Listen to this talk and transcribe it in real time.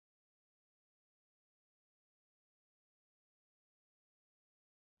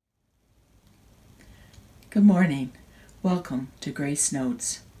Good morning. Welcome to Grace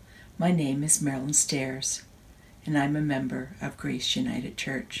Notes. My name is Marilyn Stairs, and I'm a member of Grace United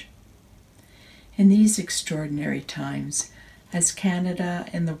Church. In these extraordinary times, as Canada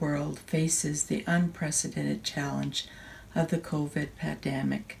and the world faces the unprecedented challenge of the COVID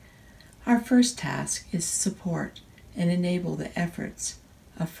pandemic, our first task is to support and enable the efforts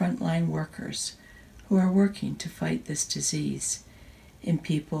of frontline workers who are working to fight this disease in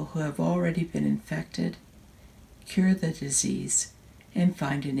people who have already been infected, cure the disease, and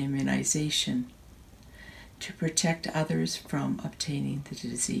find an immunization to protect others from obtaining the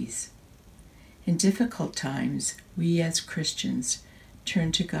disease. In difficult times, we as Christians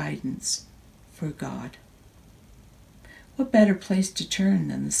turn to guidance for God. What better place to turn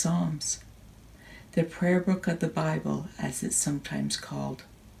than the Psalms, the prayer book of the Bible, as it's sometimes called.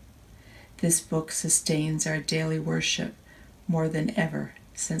 This book sustains our daily worship more than ever,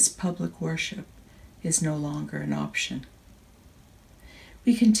 since public worship is no longer an option.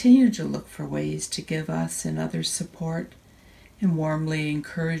 We continue to look for ways to give us and others support and warmly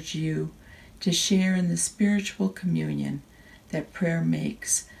encourage you to share in the spiritual communion that prayer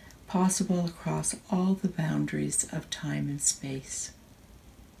makes possible across all the boundaries of time and space.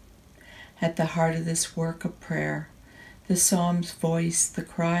 At the heart of this work of prayer, the Psalms voice the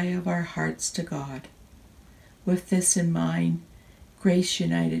cry of our hearts to God. With this in mind, Grace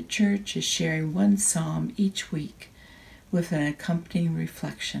United Church is sharing one psalm each week with an accompanying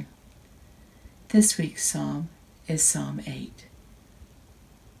reflection. This week's psalm is Psalm 8.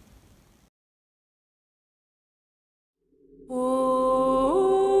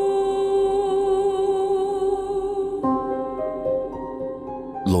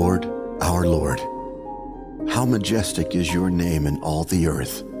 Lord, our Lord, how majestic is your name in all the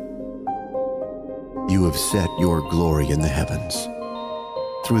earth. You have set your glory in the heavens.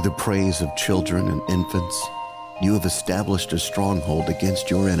 Through the praise of children and infants, you have established a stronghold against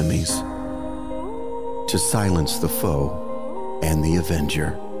your enemies, to silence the foe and the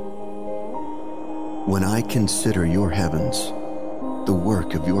avenger. When I consider your heavens, the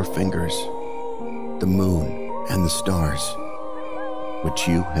work of your fingers, the moon and the stars, which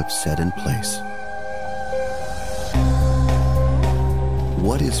you have set in place.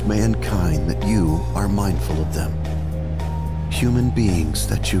 What is mankind that you are mindful of them? Human beings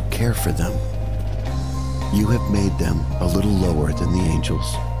that you care for them. You have made them a little lower than the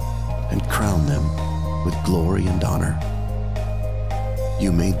angels and crowned them with glory and honor.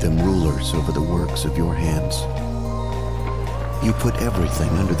 You made them rulers over the works of your hands. You put everything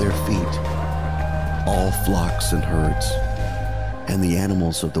under their feet, all flocks and herds, and the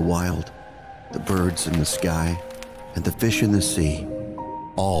animals of the wild, the birds in the sky, and the fish in the sea,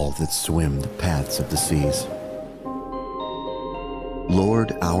 all that swim the paths of the seas.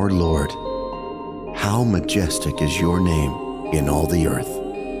 Lord, our Lord, how majestic is your name in all the earth.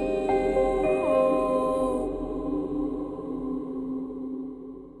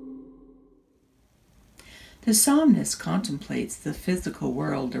 The psalmist contemplates the physical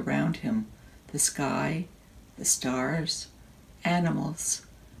world around him, the sky, the stars, animals,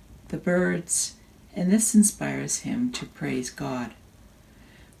 the birds, and this inspires him to praise God.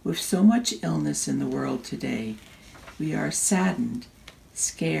 With so much illness in the world today, we are saddened,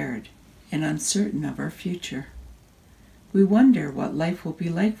 scared, and uncertain of our future. We wonder what life will be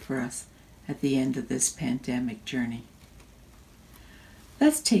like for us at the end of this pandemic journey.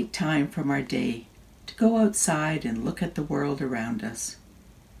 Let's take time from our day to go outside and look at the world around us.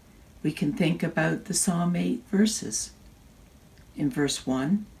 We can think about the Psalm 8 verses. In verse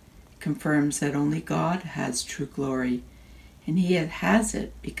 1, it confirms that only God has true glory, and He has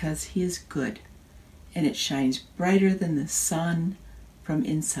it because He is good, and it shines brighter than the sun from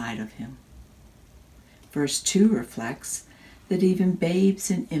inside of Him. Verse 2 reflects that even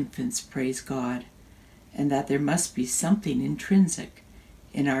babes and infants praise God, and that there must be something intrinsic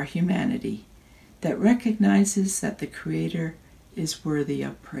in our humanity that recognizes that the Creator is worthy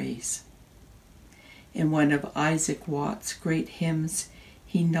of praise. In one of Isaac Watts' great hymns,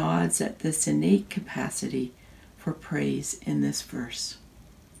 he nods at this innate capacity for praise in this verse.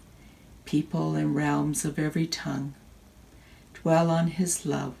 People and realms of every tongue dwell on His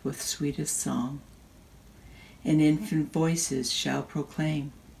love with sweetest song, and infant voices shall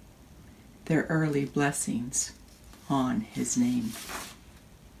proclaim their early blessings on His name.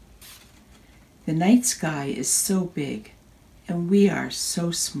 The night sky is so big, and we are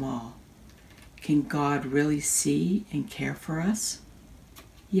so small. Can God really see and care for us?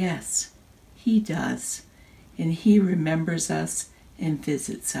 Yes, He does, and He remembers us and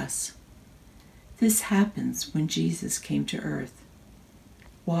visits us. This happens when Jesus came to earth.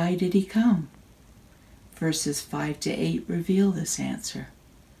 Why did He come? Verses 5 to 8 reveal this answer.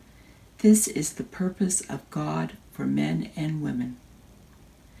 This is the purpose of God for men and women.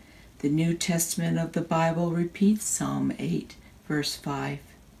 The New Testament of the Bible repeats Psalm 8, verse 5.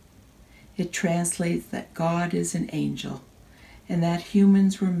 It translates that God is an angel, and that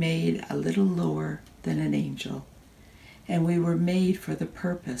humans were made a little lower than an angel, and we were made for the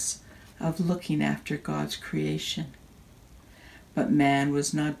purpose of looking after God's creation. But man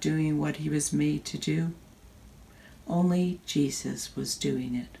was not doing what he was made to do. Only Jesus was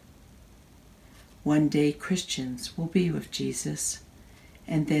doing it. One day Christians will be with Jesus,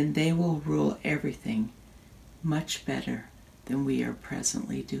 and then they will rule everything much better than we are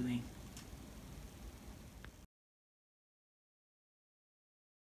presently doing.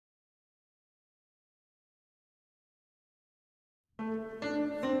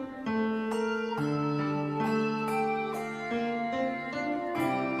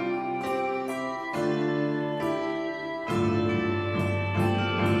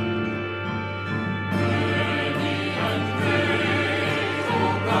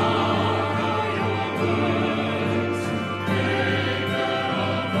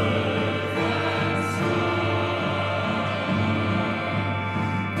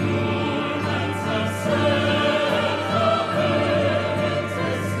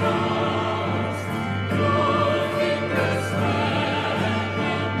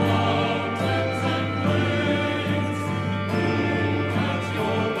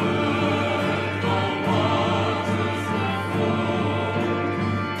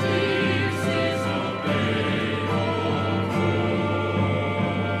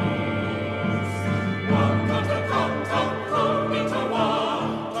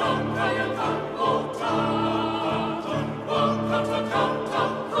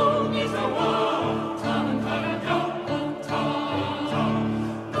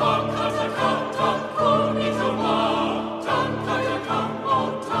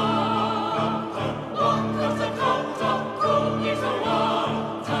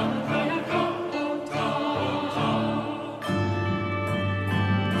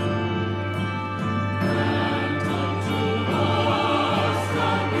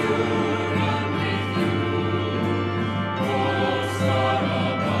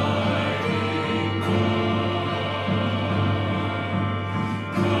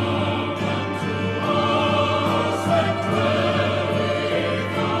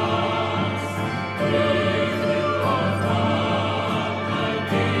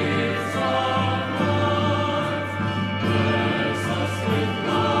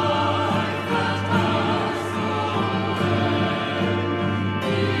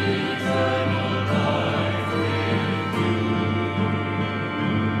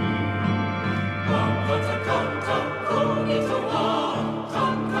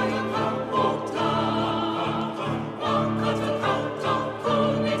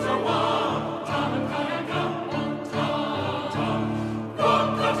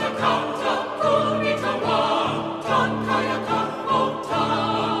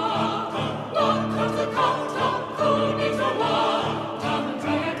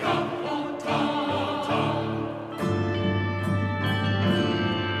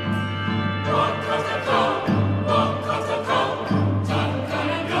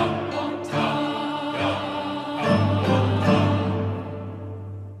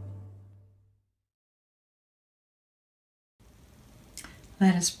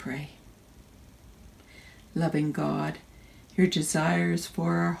 Let us pray. Loving God, your desires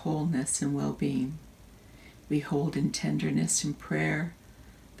for our wholeness and well-being, we hold in tenderness and prayer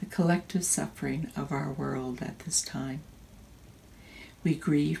the collective suffering of our world at this time. We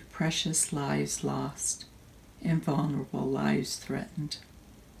grieve precious lives lost and vulnerable lives threatened.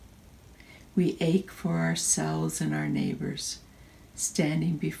 We ache for ourselves and our neighbors,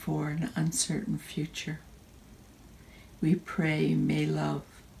 standing before an uncertain future. We pray, may love,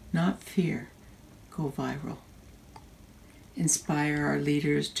 not fear, go viral. Inspire our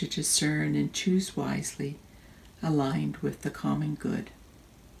leaders to discern and choose wisely, aligned with the common good.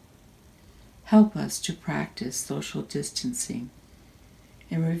 Help us to practice social distancing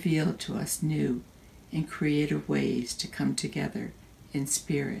and reveal to us new and creative ways to come together in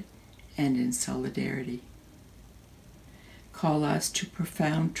spirit and in solidarity. Call us to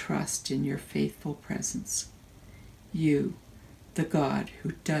profound trust in your faithful presence. You, the God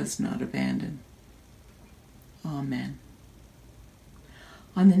who does not abandon. Amen.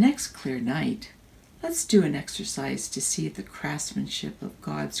 On the next clear night, let's do an exercise to see the craftsmanship of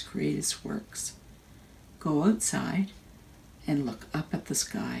God's greatest works. Go outside and look up at the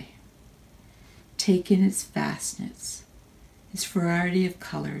sky. Take in its vastness, its variety of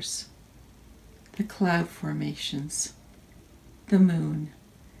colors. the cloud formations, the moon,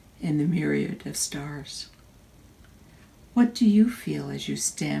 and the myriad of stars. What do you feel as you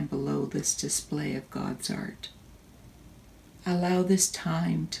stand below this display of God's art? Allow this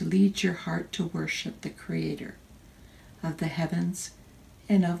time to lead your heart to worship the Creator of the heavens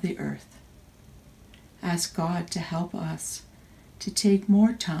and of the earth. Ask God to help us to take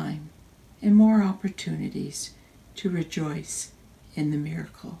more time and more opportunities to rejoice in the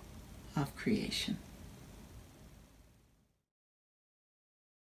miracle of creation.